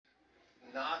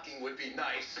Knocking would be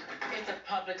nice. It's a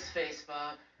public space,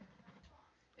 Bob.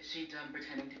 Is she done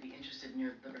pretending to be interested in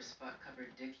your liver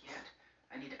spot-covered dick yet?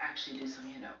 I need to actually do some,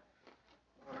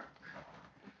 work.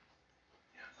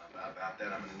 Yeah, about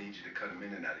that, I'm gonna need you to cut a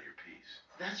minute out of your piece.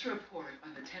 That's a report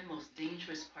on the 10 most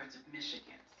dangerous parts of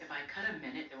Michigan. If I cut a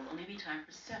minute, there will only be time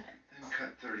for 7. Then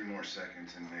cut 30 more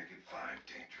seconds and make it 5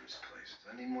 dangerous places.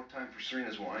 I need more time for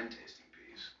Serena's wine tasting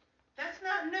piece. That's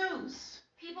not news.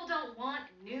 People don't want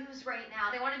news right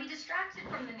now. They want to be distracted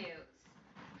from the news.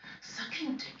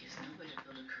 Sucking dick is no way to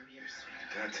build a career, sweetheart.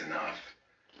 That's enough.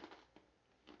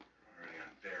 You're already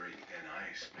on very thin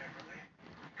ice, Beverly.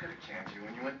 Could have canned you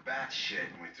when you went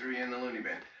batshit and we threw you in the loony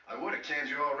bin. I would have canned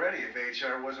you already if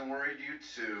HR wasn't worried you'd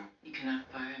sue. You cannot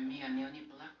fire me. I'm the only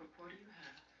black reporter you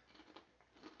have.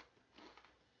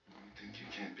 You think you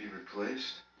can't be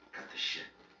replaced? Cut the shit.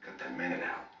 Cut that minute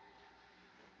out.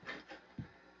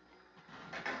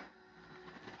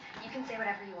 You can say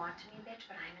whatever you want to me, bitch,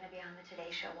 but I'm gonna be on the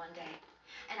Today Show one day.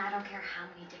 And I don't care how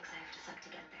many dicks I have to suck to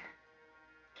get there.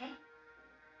 Okay?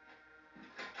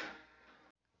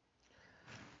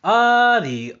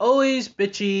 The always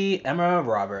bitchy Emma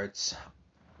Roberts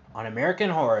on American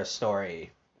Horror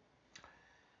Story.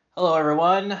 Hello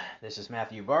everyone, this is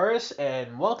Matthew Burris,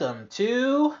 and welcome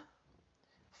to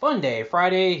Funday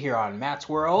Friday here on Matt's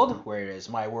World, where it is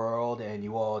my world and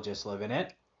you all just live in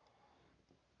it.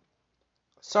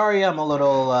 Sorry I'm a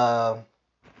little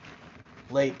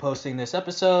late posting this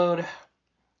episode.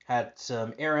 Had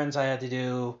some errands I had to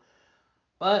do,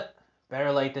 but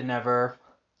better late than never.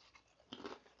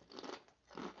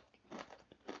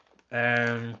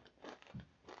 And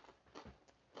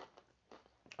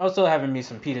also having me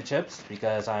some pita chips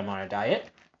because I'm on a diet.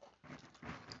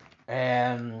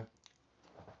 And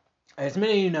as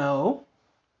many of you know,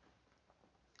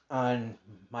 on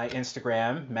my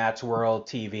Instagram, Matt's World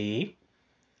TV,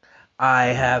 I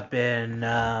have been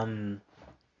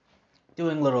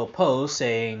doing little posts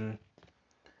saying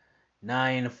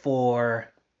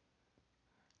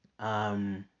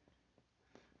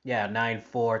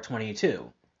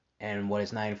 9/4/22. And what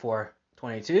is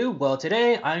 9/4/22? Well,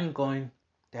 today I'm going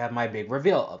to have my big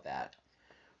reveal of that.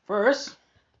 First,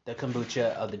 the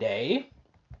kombucha of the day.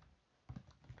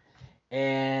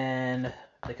 And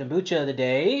the kombucha of the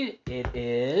day, it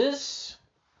is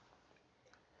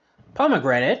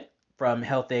pomegranate from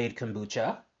Health Aid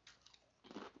Kombucha.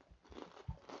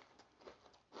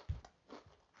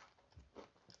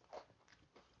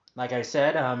 Like I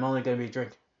said, I'm only going to be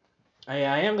drinking. I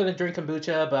am going to drink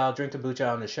kombucha, but I'll drink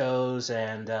kombucha on the shows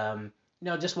and,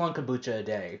 just one kombucha a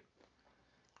day.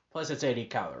 Plus it's 80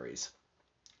 calories.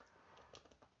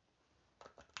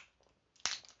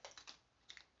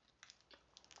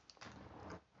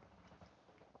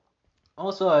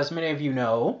 Also, as many of you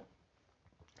know,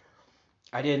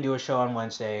 I didn't do a show on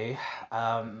Wednesday.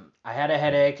 I had a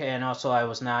headache and also I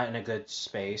was not in a good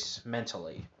space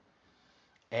mentally.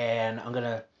 And I'm going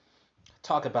to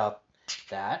talk about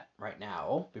that right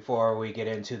now before we get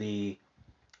into the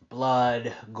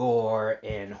blood, gore,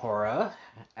 and horror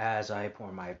as I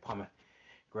pour my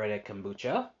pomegranate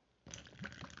kombucha.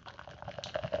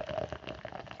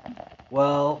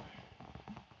 Well,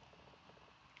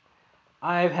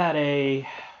 I've had as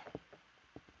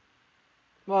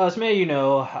many of you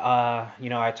know,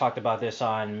 I talked about this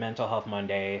on Mental Health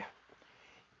Monday.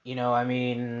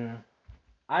 I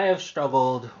have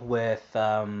struggled with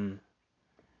my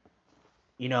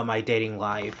dating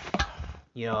life.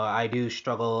 I do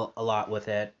struggle a lot with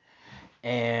it.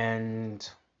 And,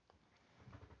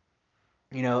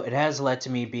 it has led to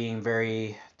me being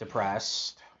very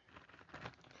depressed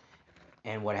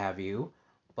and what have you.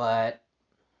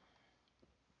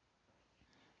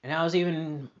 And I was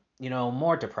even,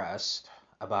 more depressed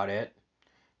about it.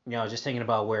 Just thinking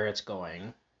about where it's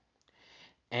going.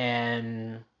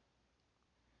 And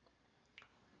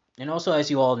also,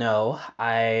 as you all know,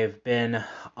 I've been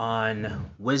on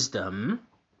Wisdom,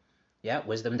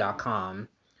 wisdom.com,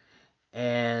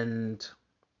 and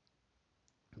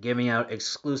giving out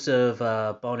exclusive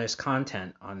bonus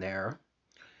content on there.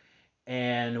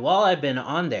 And while I've been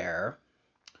on there,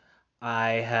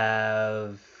 I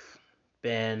have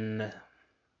been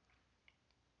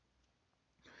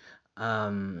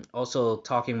also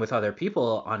talking with other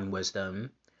people on Wisdom.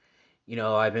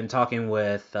 I've been talking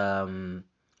with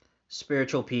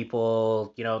spiritual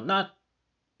people, not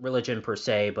religion per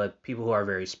se, but people who are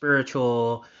very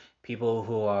spiritual, people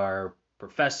who are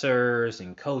professors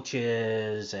and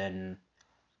coaches, and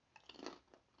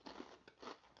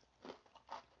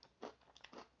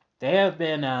they have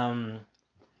been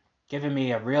giving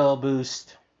me a real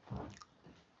boost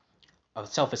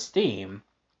of self-esteem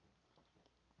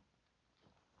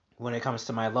when it comes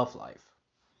to my love life.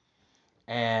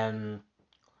 And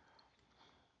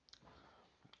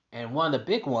one of the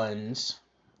big ones,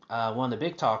 one of the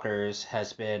big talkers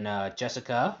has been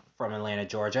Jessica from Atlanta,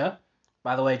 Georgia.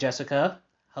 By the way, Jessica,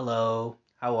 hello,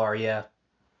 how are you?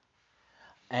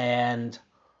 And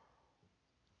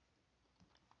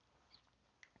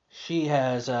she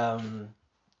has,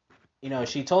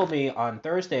 she told me on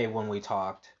Thursday when we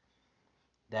talked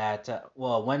that,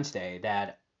 Wednesday,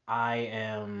 that I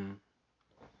am,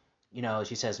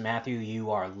 she says, Matthew,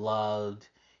 you are loved,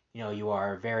 you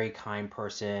are a very kind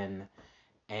person,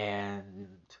 and,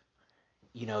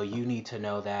 you need to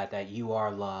know that you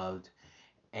are loved,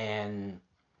 and,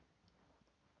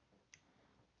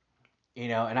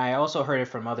 and I also heard it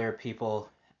from other people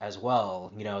as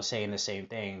well, saying the same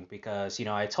thing, because,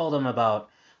 I told them about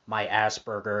my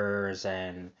Asperger's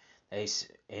and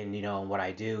what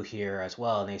I do here as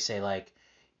well, and they say, like,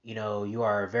 you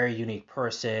are a very unique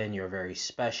person, you're very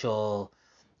special,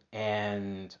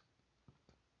 and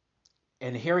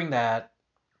hearing that,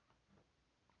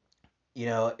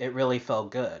 it really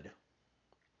felt good.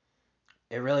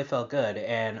 It really felt good,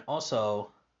 and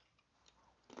also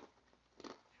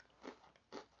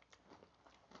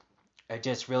it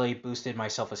just really boosted my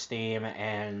self-esteem.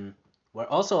 And what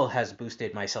also has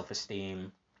boosted my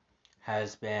self-esteem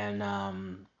has been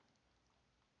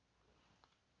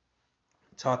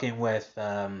talking with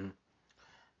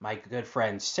my good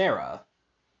friend Sarah,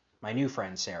 my new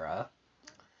friend Sarah,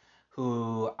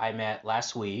 who I met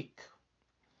last week.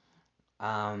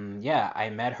 I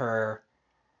met her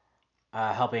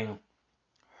helping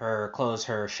her close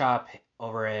her shop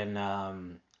over in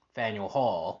Faneuil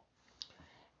Hall.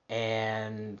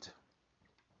 And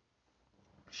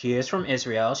she is from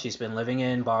Israel. She's been living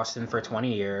in Boston for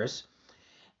 20 years.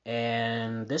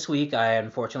 And this week, I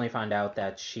unfortunately found out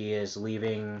that she is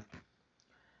leaving,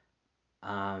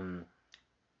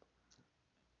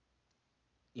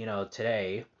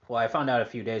 today. Well, I found out a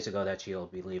few days ago that she'll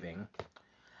be leaving.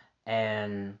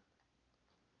 And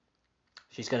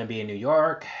she's going to be in New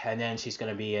York, and then she's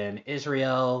going to be in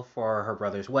Israel for her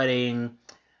brother's wedding.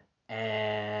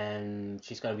 And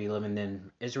she's going to be living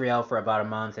in Israel for about a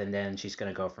month, and then she's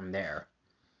going to go from there.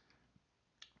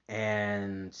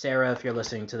 And Sarah, if you're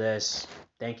listening to this,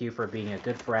 thank you for being a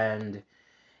good friend,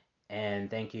 and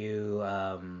thank you,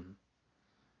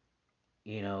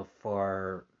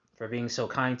 for being so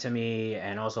kind to me,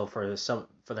 and also for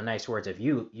the nice words of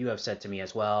you have said to me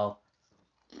as well.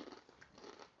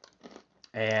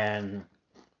 And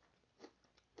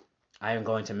I am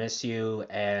going to miss you,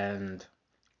 and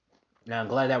I'm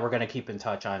glad that we're going to keep in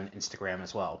touch on Instagram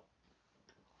as well.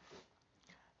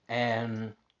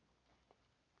 And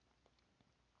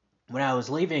when I was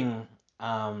leaving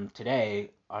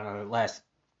today on our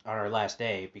last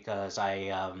day, because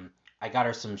I got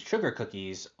her some sugar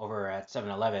cookies over at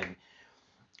 7-Eleven,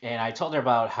 and I told her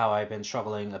about how I've been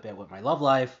struggling a bit with my love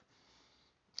life,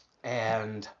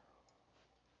 and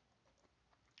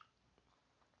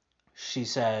she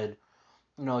said,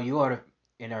 you are,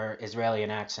 in her Israeli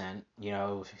accent,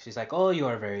 she's like, oh, you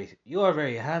are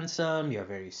very handsome, you're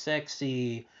very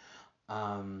sexy,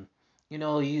 you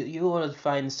will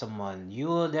find someone, you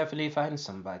will definitely find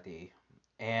somebody,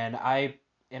 and I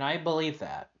believe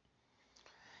that.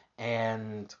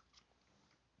 And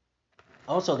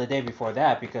also the day before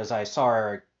that, because I saw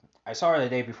her the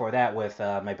day before that with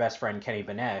my best friend Kenny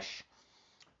Benesh,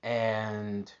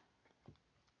 and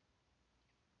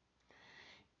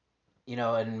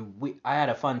I had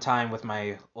a fun time with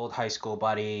my old high school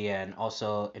buddy, and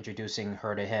also introducing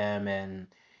her to him, and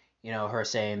her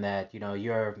saying that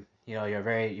you're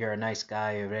a nice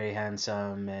guy, you're very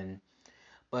handsome. And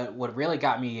but what really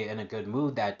got me in a good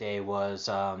mood that day was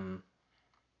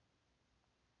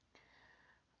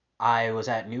I was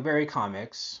at Newberry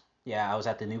Comics. Yeah, I was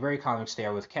at the Newberry Comics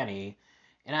there with Kenny,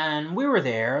 and we were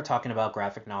there talking about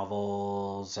graphic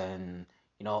novels and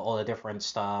all the different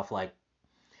stuff, like.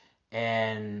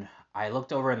 And I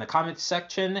looked over in the comics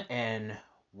section, and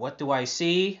what do I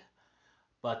see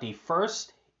but the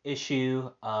first issue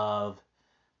of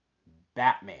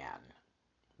Batman.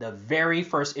 The very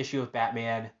first issue of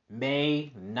Batman,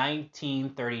 May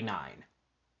 1939.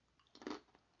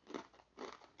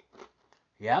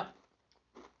 Yep.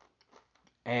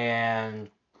 And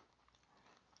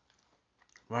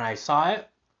when I saw it,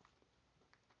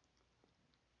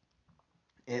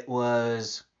 it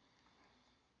was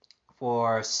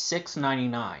for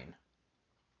 $6.99.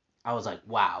 I was like,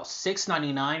 wow,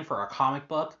 $6.99 for a comic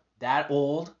book that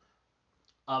old?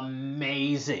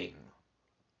 Amazing.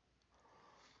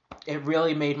 It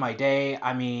really made my day.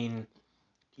 I mean,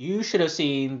 you should have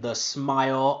seen the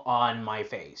smile on my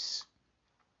face.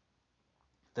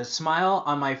 the smile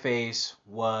on my face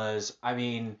was, I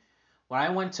mean, when I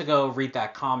went to go read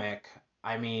that comic,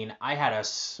 I mean, I had a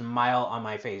smile on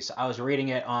my face. I was reading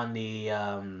it on the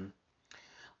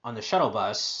shuttle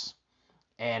bus,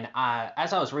 and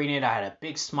as I was reading it, I had a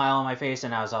big smile on my face,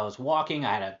 and as I was walking,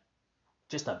 I had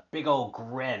just a big old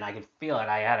grin. I could feel it.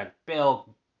 I had a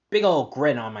big old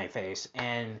grin on my face,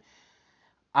 and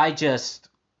I just,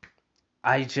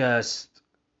 I just,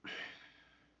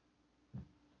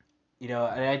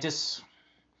 I just,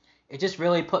 it just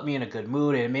really put me in a good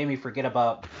mood, and it made me forget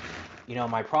about,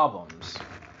 my problems.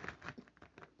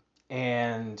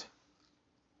 And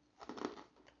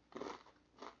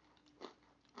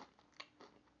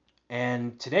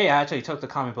today I actually took the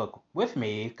comic book with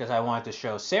me because I wanted to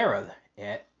show Sarah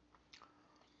it.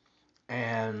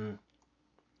 And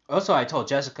also I told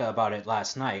Jessica about it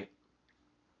last night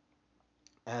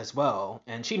as well,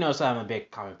 and she knows that I'm a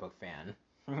big comic book fan.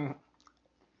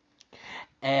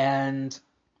 And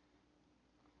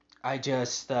I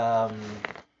just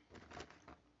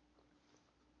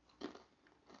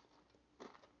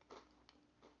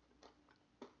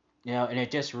and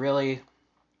it just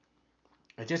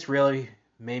really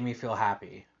made me feel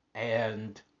happy.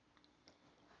 And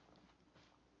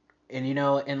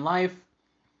in life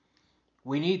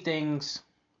we need things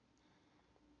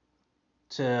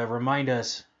to remind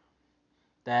us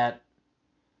that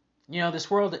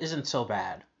this world isn't so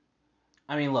bad.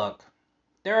 I mean, look,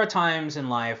 there are times in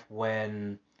life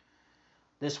when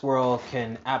this world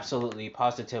can absolutely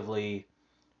positively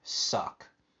suck.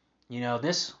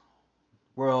 This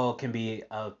world can be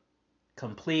a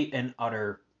complete and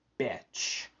utter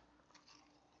bitch.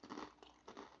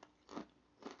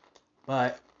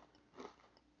 But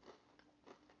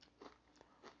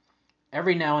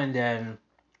every now and then,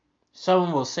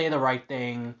 someone will say the right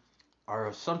thing,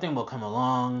 or something will come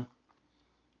along,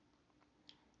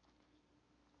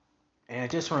 and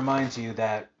it just reminds you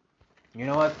that, you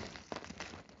know what?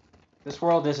 This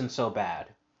world isn't so bad.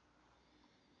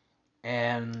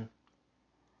 And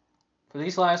for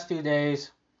these last 2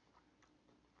 days,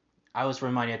 I was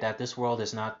reminded that this world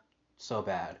is not so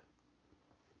bad.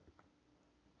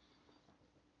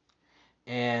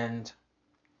 And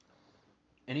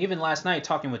even last night,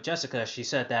 talking with Jessica, she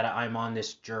said that I'm on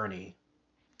this journey.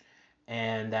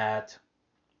 And that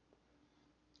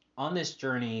on this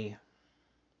journey,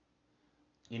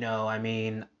 I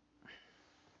mean,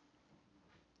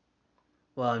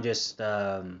 well, I'm just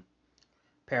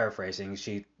paraphrasing.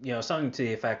 She, something to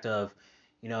the effect of,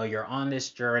 you're on this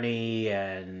journey,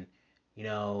 and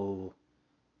while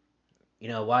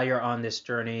you're on this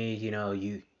journey,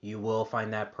 you will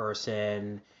find that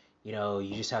person.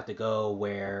 You just have to go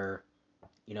where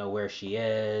she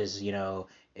is.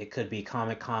 It could be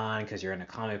Comic-Con because you're into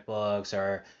comic books,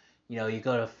 or you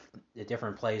go to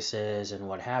different places and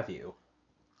what have you.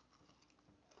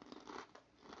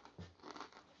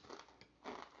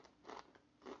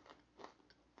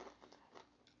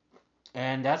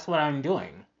 And that's what I'm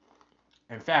doing.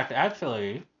 In fact,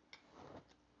 actually,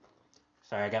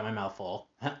 sorry, I got my mouth full.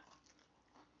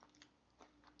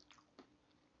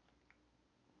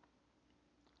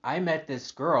 I met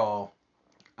this girl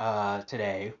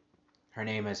today. Her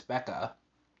name is Becca.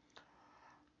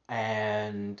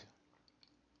 And,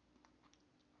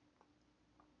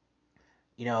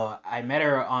 I met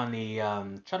her on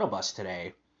the shuttle bus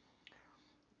today.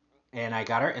 And I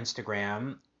got her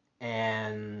Instagram.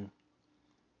 And,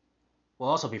 well,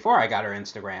 also before I got her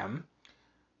Instagram,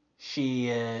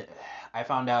 I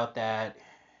found out that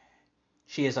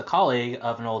she is a colleague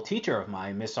of an old teacher of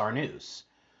mine, Miss Arnews,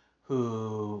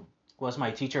 who was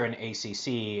my teacher in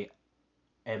ACC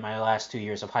in my last 2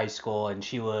 years of high school, and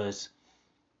she was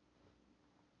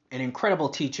an incredible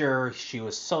teacher. She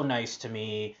was so nice to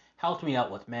me, helped me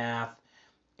out with math,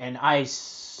 and I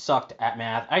sucked at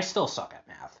math. I still suck at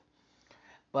math.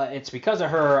 But it's because of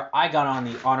her I got on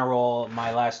the honor roll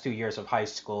my last 2 years of high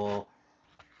school,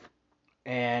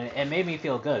 and it made me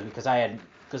feel good because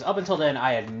up until then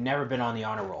I had never been on the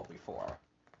honor roll before.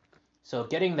 So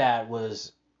getting that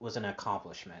was an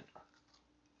accomplishment.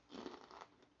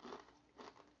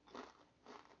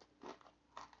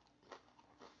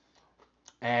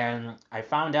 And I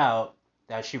found out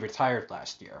that she retired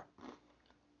last year.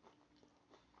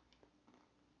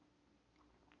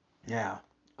 Yeah.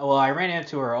 Well, I ran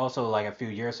into her also like a few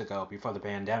years ago before the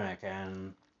pandemic,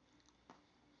 and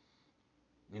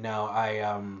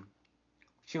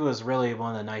she was really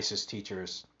one of the nicest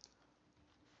teachers.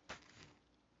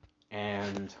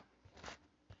 And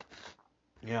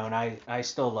and I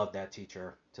still love that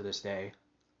teacher to this day.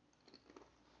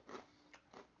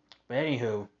 But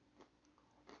anywho,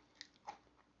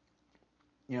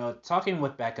 talking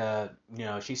with Becca,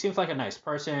 she seems like a nice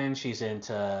person. She's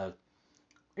into,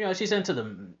 she's into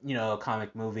the,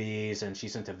 comic movies, and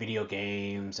she's into video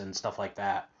games and stuff like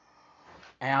that.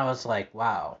 And I was like,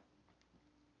 wow,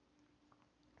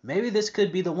 maybe this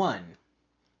could be the one.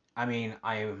 I mean,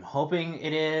 I'm hoping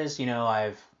it is.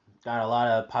 I've got a lot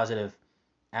of positive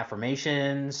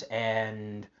affirmations,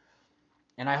 and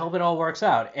I hope it all works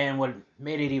out. And what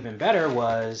made it even better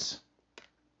was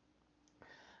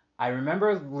I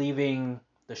remember leaving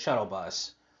the shuttle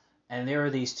bus, and there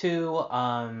were these two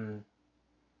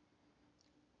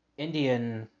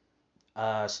Indian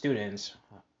students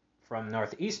from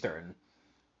Northeastern.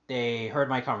 They heard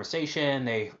my conversation.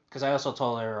 Because I also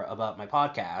told her about my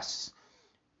podcasts,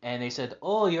 and they said,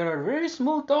 "Oh, you're a very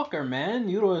smooth talker, man.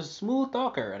 You're a smooth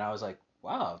talker." And I was like,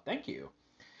 "Wow, thank you."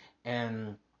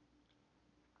 And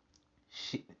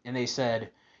they said,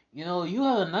 "You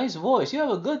have a nice voice. You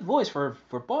have a good voice for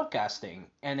podcasting."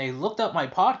 And they looked up my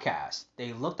podcast.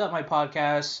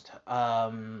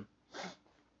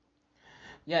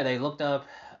 Yeah, they looked up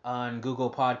on Google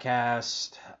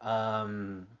Podcast,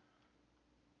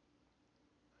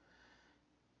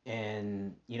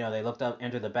 and they looked up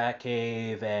Enter the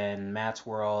Batcave and Matt's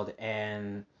World,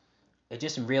 and it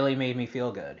just really made me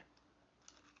feel good.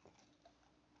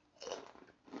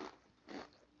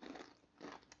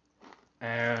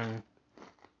 And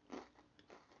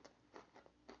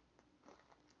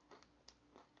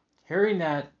hearing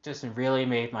that just really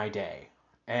made my day.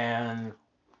 And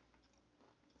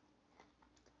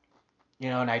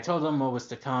and I told them what was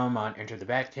to come on Enter the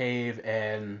Batcave,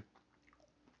 and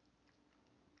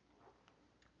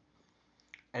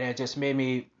it just made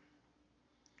me,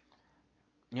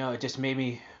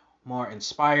 more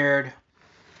inspired.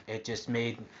 It just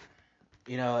made,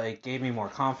 it gave me more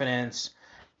confidence,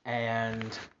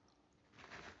 and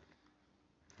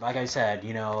like I said,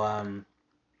 it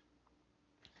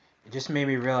just made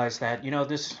me realize that,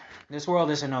 this world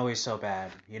isn't always so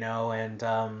bad, and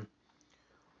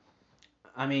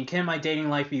I mean, can my dating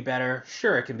life be better?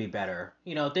 Sure, it can be better.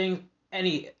 Any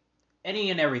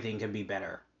and everything can be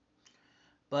better.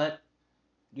 But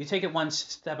you take it one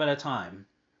step at a time.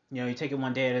 You take it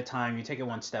one day at a time. You take it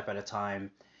one step at a time,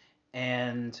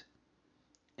 and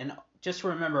just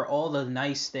remember all the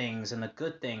nice things and the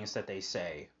good things that they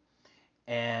say.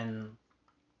 And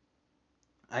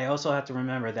I also have to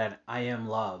remember that I am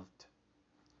loved.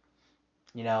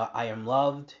 I am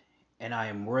loved, and I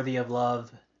am worthy of love,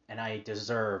 and I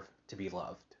deserve to be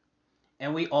loved.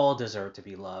 And we all deserve to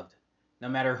be loved, no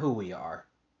matter who we are.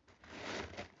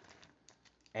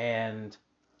 And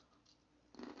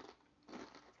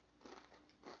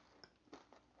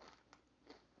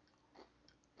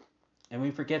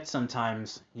we forget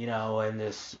sometimes, in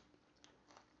this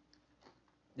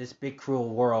big cruel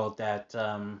world, that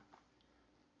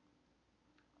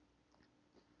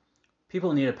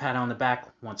people need a pat on the back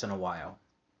once in a while.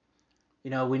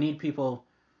 We need people.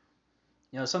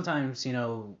 Sometimes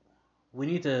we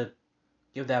need to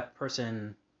give that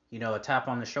person a tap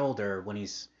on the shoulder when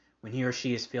he or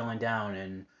she is feeling down,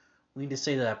 and we need to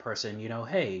say to that person,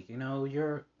 hey,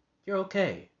 you're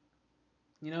okay.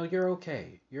 You're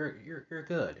okay. You're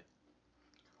good.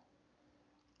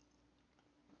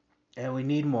 And we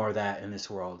need more of that in this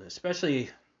world, especially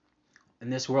in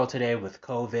this world today with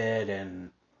COVID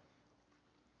and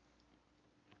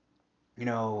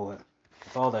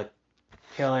with all the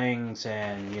killings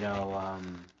and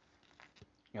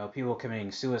people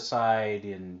committing suicide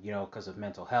and because of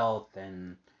mental health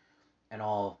and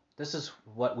all. This is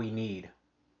what we need.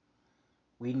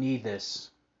 We need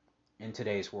this in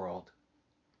today's world.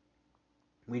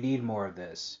 We need more of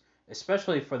this,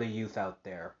 especially for the youth out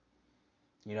there.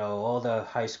 All the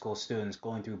high school students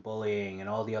going through bullying and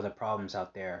all the other problems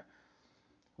out there.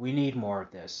 We need more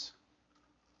of this.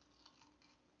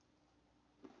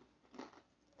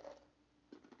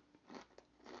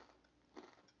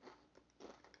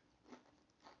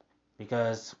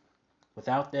 Because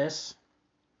without this,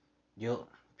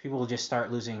 people will just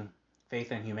start losing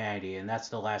faith in humanity, and that's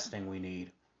the last thing we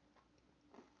need.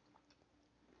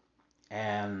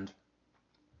 And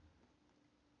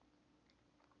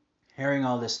hearing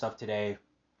all this stuff today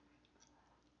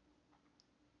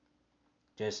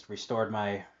just restored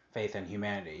my faith in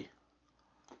humanity.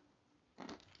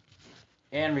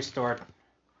 And restored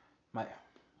my,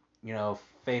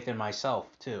 faith in myself,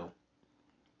 too.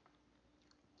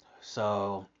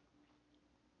 So,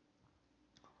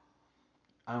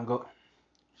 I'm going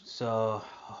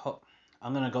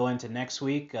to go into next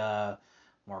week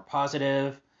more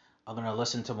positive. I'm going to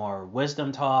listen to more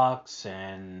wisdom talks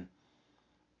and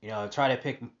try to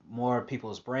pick more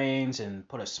people's brains and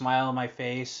put a smile on my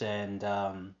face. And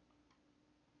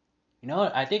you know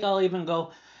what? I think I'll even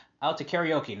go out to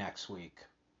karaoke next week.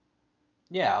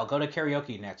 Yeah, I'll go to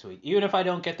karaoke next week. Even if I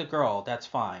don't get the girl, that's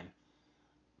fine.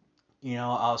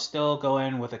 I'll still go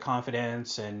in with a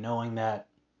confidence and knowing that,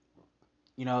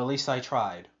 at least I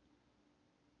tried.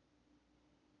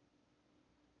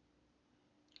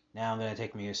 Now I'm going to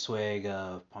take me a swig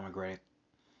of pomegranate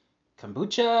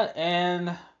kombucha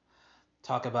and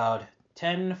talk about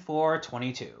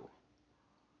 10-4-22.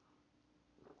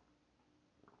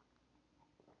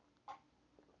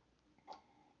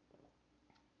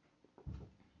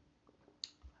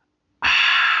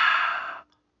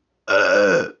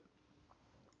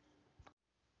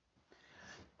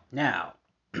 Now,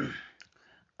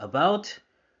 about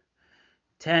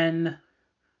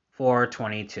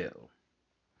 10-4-22.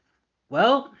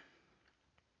 Well,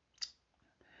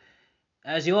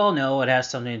 as you all know, it has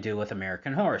something to do with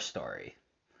American Horror Story,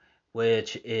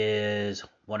 which is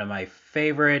one of my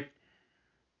favorite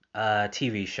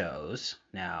TV shows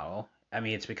now. I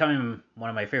mean, it's becoming one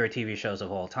of my favorite TV shows of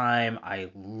all time. I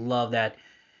love that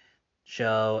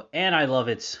show, and I love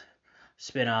its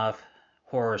spin-off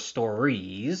Horror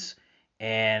Stories.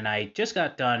 And I just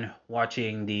got done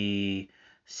watching the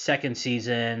second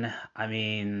season. I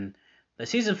mean, the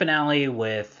season finale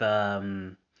with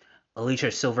Alicia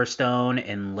Silverstone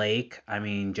and Lake. I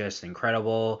mean, just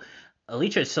incredible.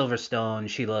 Alicia Silverstone,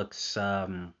 she looks,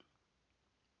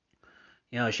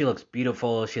 she looks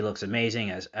beautiful. She looks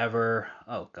amazing as ever.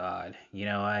 Oh God,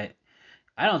 I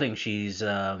don't think she's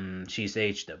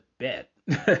aged a bit.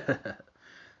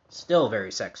 Still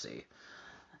very sexy.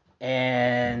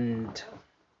 And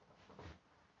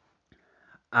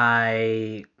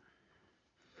I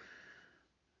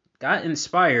got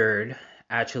inspired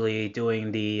actually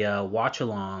doing the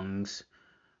watch-alongs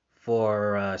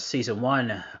for season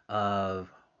 1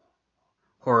 of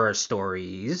Horror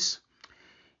Stories.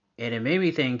 And it made me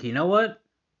think, you know what?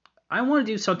 I want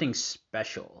to do something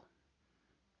special.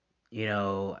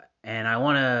 And I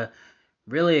want to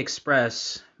really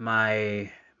express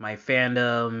my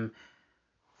fandom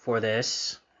for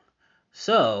this.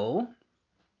 So,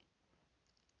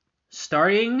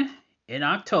 starting in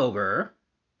October,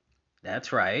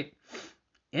 that's right,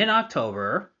 in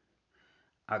October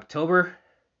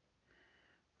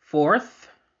 4th,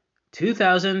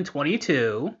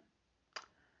 2022,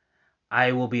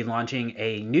 I will be launching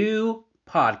a new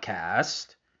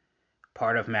podcast,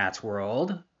 part of Matt's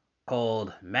World,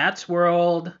 called Matt's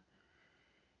World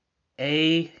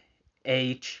AHP,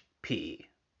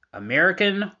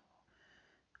 American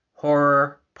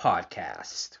Horror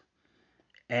Podcast.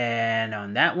 And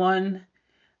on that one,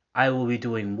 I will be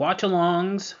doing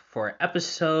watch-alongs for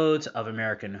episodes of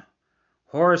American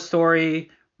Horror Story.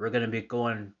 We're going to be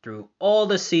going through all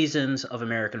the seasons of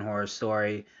American Horror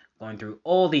Story, going through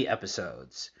all the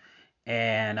episodes.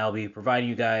 And I'll be providing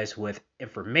you guys with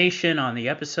information on the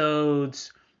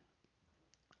episodes,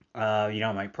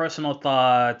 my personal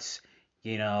thoughts,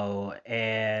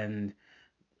 and,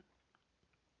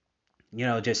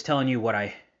 just telling you what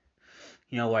I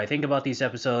think about these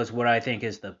episodes, what I think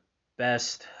is the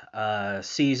best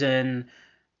season,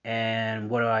 and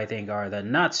what do I think are the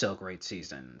not so great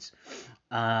seasons.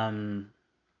 And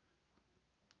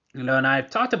I've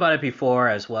talked about it before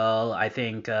as well. I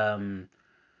think, my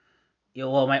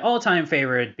all-time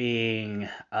favorite being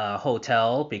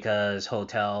Hotel, because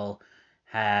Hotel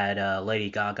had Lady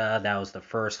Gaga. That was the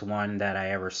first one that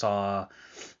I ever saw.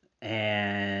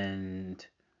 And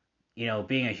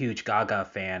being a huge Gaga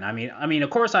fan. I mean, of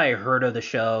course I heard of the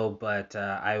show, but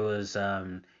I was,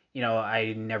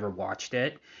 I never watched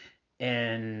it.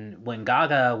 And when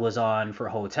Gaga was on for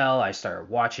Hotel, I started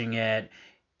watching it,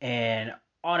 and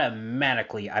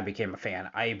automatically I became a fan.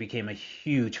 I became a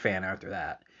huge fan after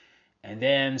that. And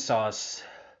then saw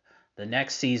the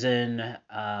next season,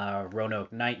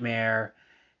 Roanoke Nightmare,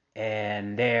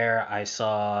 and there I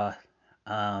saw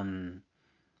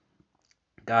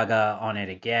Gaga on it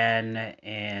again,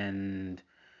 and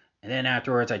then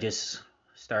afterwards I just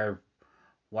started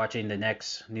watching the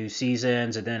next new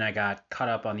seasons, and then I got caught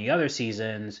up on the other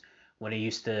seasons when it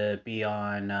used to be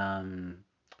on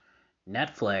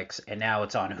Netflix, and now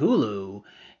it's on Hulu,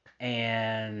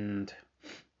 and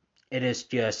it is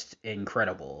just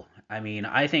incredible. I mean,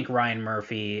 I think Ryan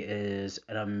Murphy is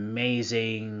an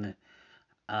amazing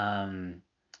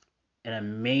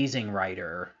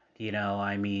writer.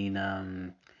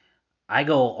 I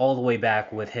go all the way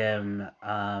back with him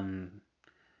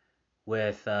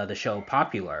with the show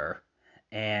Popular,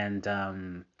 and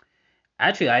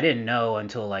actually I didn't know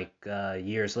until like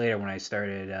years later when I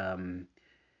started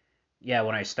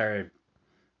when I started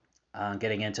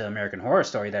getting into American Horror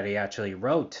Story, that he actually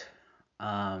wrote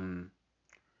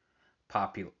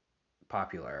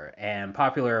Popular. And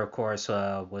Popular, of course,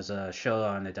 was a show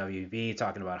on the WB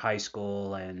talking about high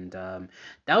school, and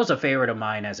that was a favorite of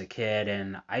mine as a kid.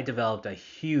 And I developed a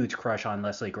huge crush on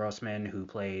Leslie Grossman, who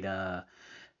played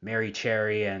Mary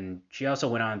Cherry, and she also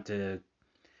went on to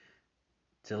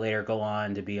later go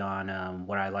on to be on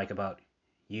What I Like About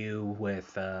You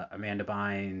with Amanda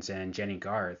Bynes and Jenny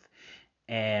Garth.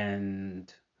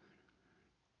 And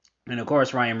of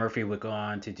course, Ryan Murphy would go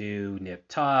on to do Nip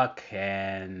Tuck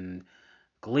and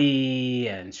Glee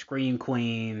and Scream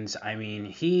Queens. I mean,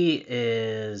 he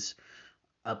is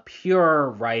a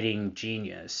pure writing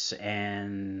genius,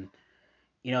 and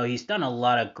he's done a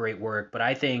lot of great work. But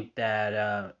I think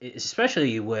that,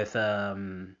 especially with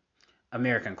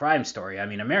American Crime Story, I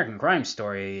mean, American Crime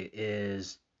Story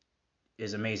is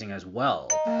amazing as well.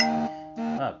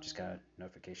 Oh, just got a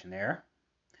notification there.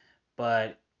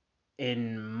 But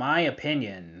in my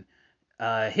opinion,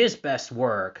 his best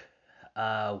work,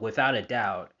 without a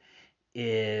doubt,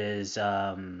 is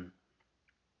American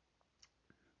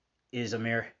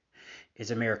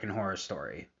Horror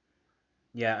Story.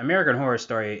 Yeah, American Horror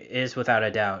Story is without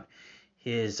a doubt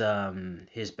his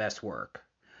best work,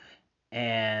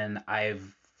 and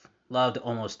I've loved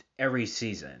almost every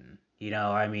season.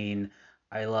 I mean,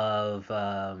 I love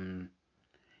I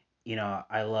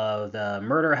love the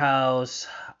Murder House.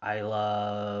 I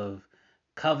love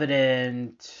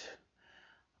Covenant.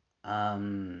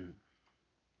 Um,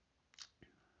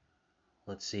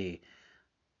 let's see.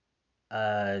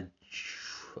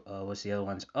 What's the other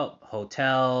ones? Oh,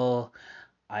 Hotel.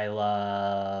 I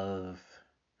love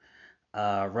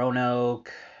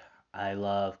Roanoke. I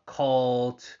love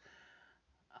Cult.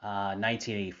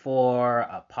 1984,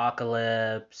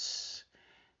 Apocalypse,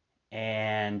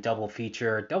 and Double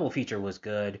Feature. Double Feature was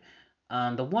good.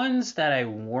 The ones that I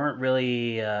weren't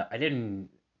really, I didn't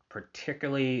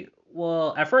particularly.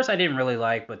 Well, at first I didn't really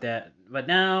like, but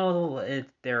now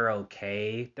they're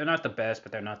okay. They're not the best,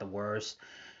 but they're not the worst.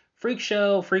 Freak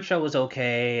Show was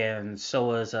okay, and so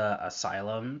was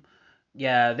Asylum.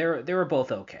 Yeah, they were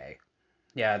both okay.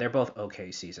 Yeah, they're both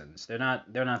okay seasons. They're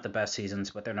not the best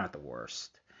seasons, but they're not the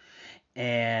worst.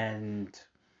 And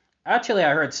actually,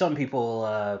 I heard some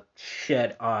people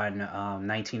shit on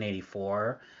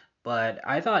 1984, but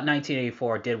I thought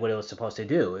 1984 did what it was supposed to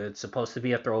do. It's supposed to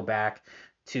be a throwback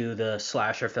to the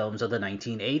slasher films of the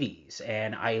 1980s,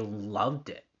 and I loved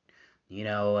it.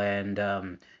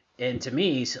 And to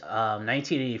me,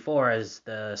 1984 is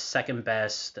the second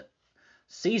best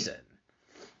season.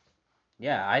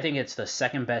 Yeah, I think it's the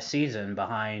second best season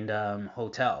behind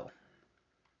Hotel.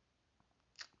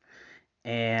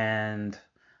 And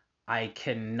I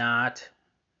cannot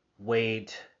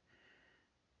wait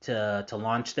to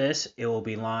launch this. It will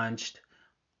be launched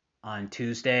on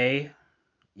Tuesday,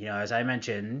 as I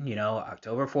mentioned,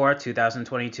 October 4th,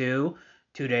 2022,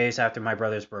 2 days after my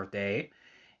brother's birthday.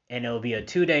 And it'll be a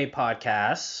 2-day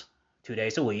podcast, 2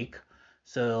 days a week.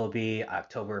 So it'll be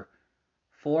October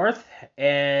 4th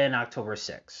and October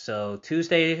 6th. So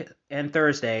Tuesday and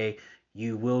Thursday,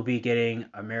 you will be getting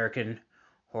American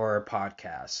Horror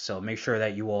Podcast. So make sure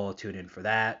that you all tune in for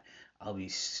that. I'll be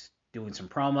doing some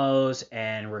promos,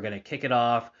 and we're going to kick it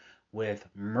off with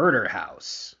Murder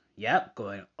House. Yep,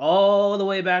 going all the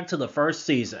way back to the first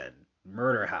season,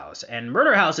 Murder House. And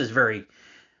Murder House is very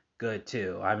good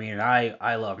too. I mean,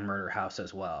 I love Murder House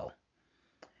as well.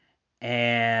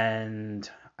 And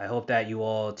I hope that you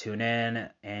all tune in,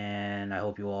 and I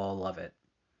hope you all love it.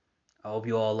 I hope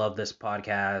you all love this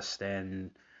podcast.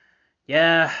 And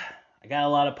yeah, I got a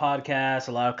lot of podcasts,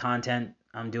 a lot of content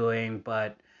I'm doing,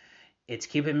 but it's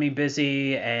keeping me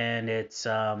busy, and it's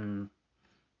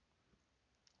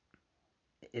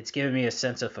giving me a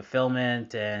sense of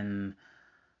fulfillment, and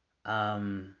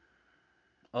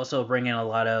also bringing a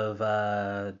lot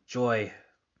of joy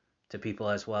to people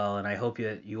as well. And I hope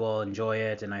you all enjoy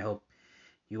it, and I hope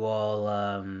you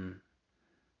all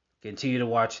continue to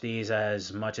watch these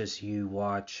as much as you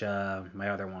watch my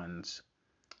other ones.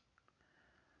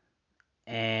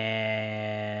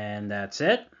 And that's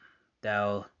it.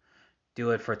 That'll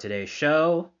do it for today's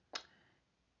show.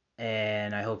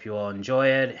 And I hope you all enjoy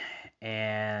it.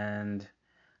 And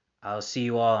I'll see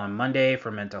you all on Monday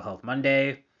for Mental Health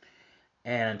Monday.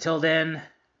 And until then,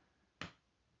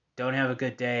 don't have a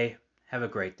good day. Have a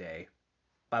great day.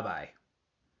 Bye-bye.